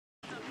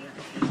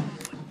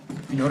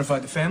You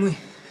notified the family?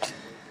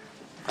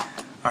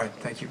 All right,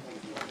 thank you.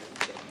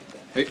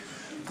 Hey.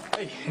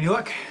 Hey, any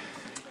luck?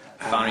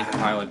 Found a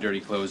pile of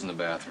dirty clothes in the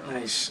bathroom.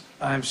 Nice.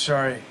 I'm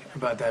sorry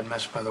about that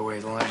mess, by the way.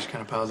 The laundry's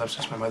kind of piled up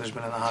since my mother's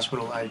been in the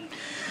hospital. I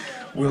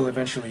will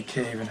eventually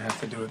cave and have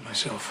to do it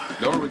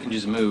myself. Or we can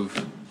just move.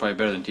 Probably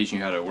better than teaching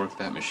you how to work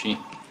that machine.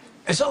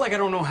 It's not like I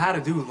don't know how to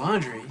do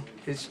laundry.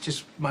 It's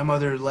just my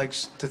mother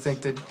likes to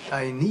think that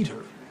I need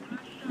her.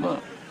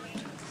 Well,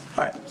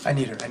 all right, I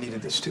need her. I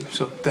needed this too.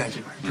 So thank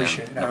you. I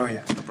appreciate it. Oh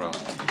yeah. No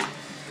problem.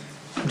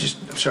 I'm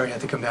sorry I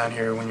had to come down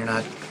here when you're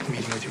not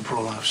meeting with your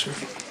parole officer.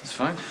 It's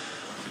fine.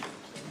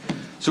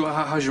 So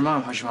how's your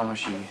mom? How's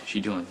she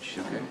doing?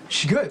 She's okay?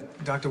 She's good.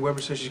 Dr.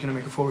 Weber says she's gonna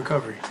make a full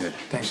recovery. Good.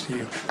 Thanks to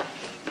you.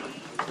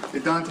 Hey,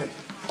 Dante.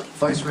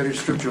 Vice ready to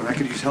strip joint. I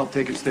could use help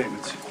taking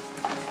statements.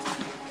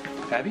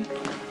 Abby?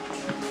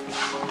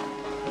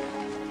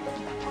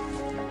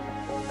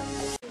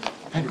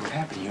 Abby, what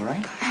happened? You all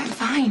right? I'm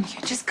fine.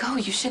 You just go.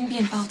 You shouldn't be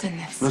involved in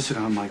this.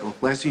 Listen, Michael.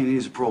 Last thing you need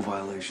is a parole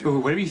violation.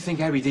 Wait, whatever you think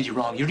Abby did, you're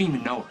wrong. You didn't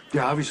even know her.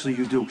 Yeah, obviously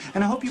you do.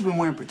 And I hope you've been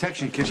wearing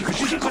protection kits because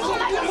she's... Stop!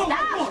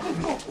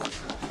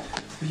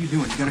 What are you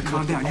doing? You gotta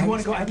calm down. You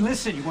wanna go...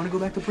 Listen, you wanna go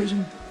back to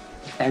prison?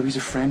 Abby's a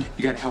friend.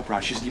 You gotta help her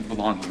out. She doesn't even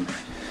belong here.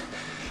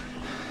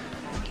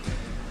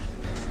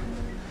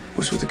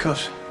 What's with the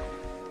cuffs?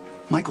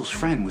 Michael's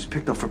friend was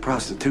picked up for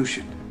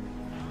prostitution.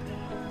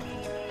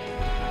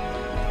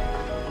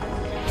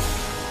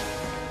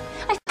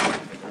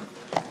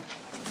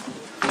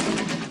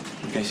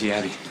 You guys see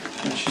Abby?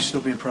 She's still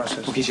being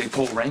processed. Okay, should I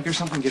pull rank or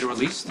something, get her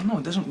released? No,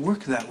 it doesn't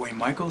work that way,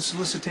 Michael.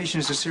 Solicitation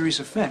is a serious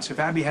offense. If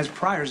Abby has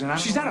priors, then I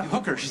don't... She's not a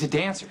hooker. She's a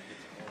dancer.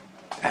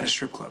 At a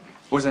strip club.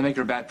 What, does that make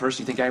her a bad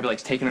person? You think Abby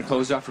likes taking her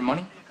clothes off for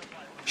money?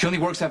 She only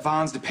works at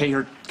Vaughn's to pay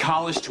her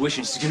college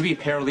tuition. She's gonna be a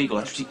paralegal.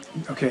 That's what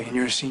she... Okay, and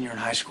you're a senior in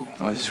high school.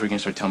 Oh, this is where you're gonna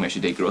start telling me I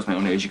should date girls my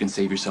own age. You can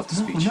save yourself the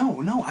speech.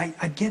 No.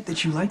 I get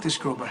that you like this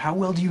girl, but how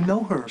well do you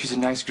know her? She's a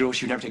nice girl.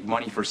 She would never take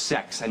money for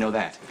sex. I know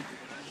that.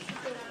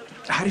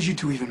 How did you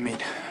two even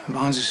meet?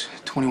 Vaughn's is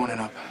 21 and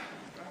up.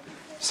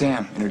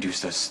 Sam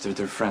introduced us.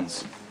 They're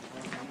friends.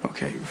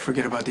 Okay,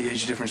 forget about the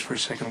age difference for a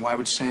second. Why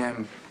would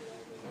Sam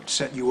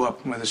set you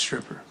up with a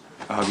stripper?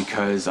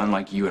 Because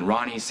unlike you and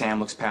Ronnie,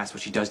 Sam looks past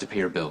what she does to pay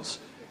her bills.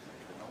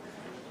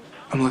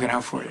 I'm looking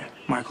out for you.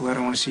 Michael, I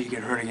don't want to see you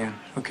get hurt again,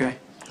 okay?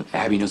 Look,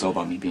 Abby knows all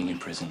about me being in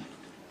prison.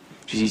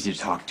 She's easy to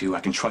talk to. I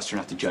can trust her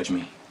not to judge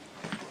me.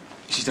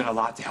 She's done a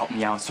lot to help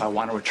me out, so I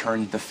want to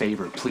return the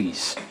favor,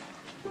 please.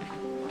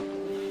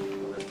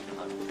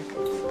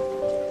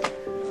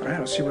 All right,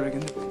 I'll see what I can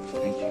do.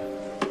 Thank you.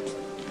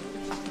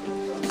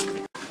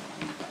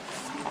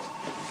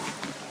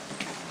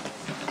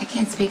 I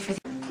can't speak for the...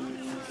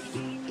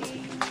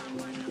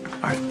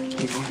 All right,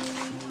 keep going.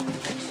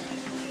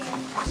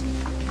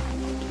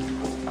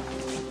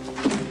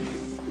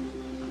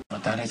 Well,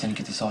 Dante's gonna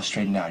get this all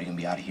straightened out. You're gonna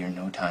be out of here in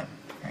no time,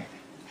 right?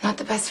 Not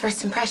the best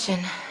first impression.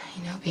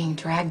 You know, being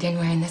dragged in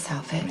wearing this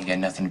outfit. You got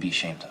nothing to be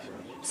ashamed of.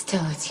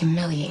 Still, it's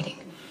humiliating.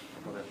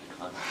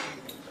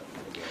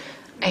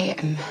 I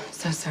am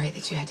so sorry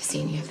that you had to see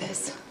any of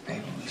this.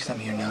 Babe, at least I'm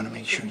here now to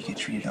make sure you get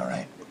treated all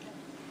right.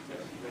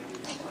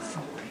 Thanks.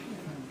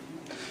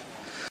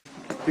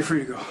 You're free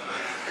to go.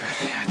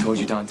 Good. I told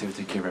you Dante would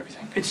take care of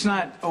everything. It's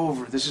not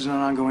over. This is an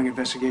ongoing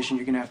investigation.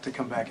 You're going to have to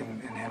come back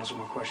and handle some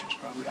more questions,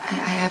 probably. I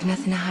have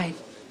nothing to hide.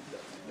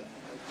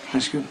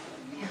 That's good.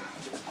 Yeah.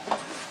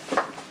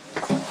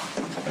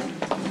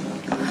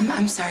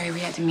 I'm sorry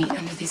we had to meet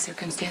under these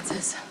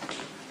circumstances.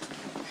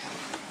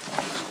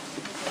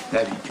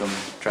 Abby, do you want me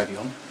to drive you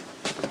home?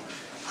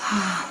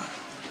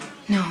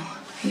 No.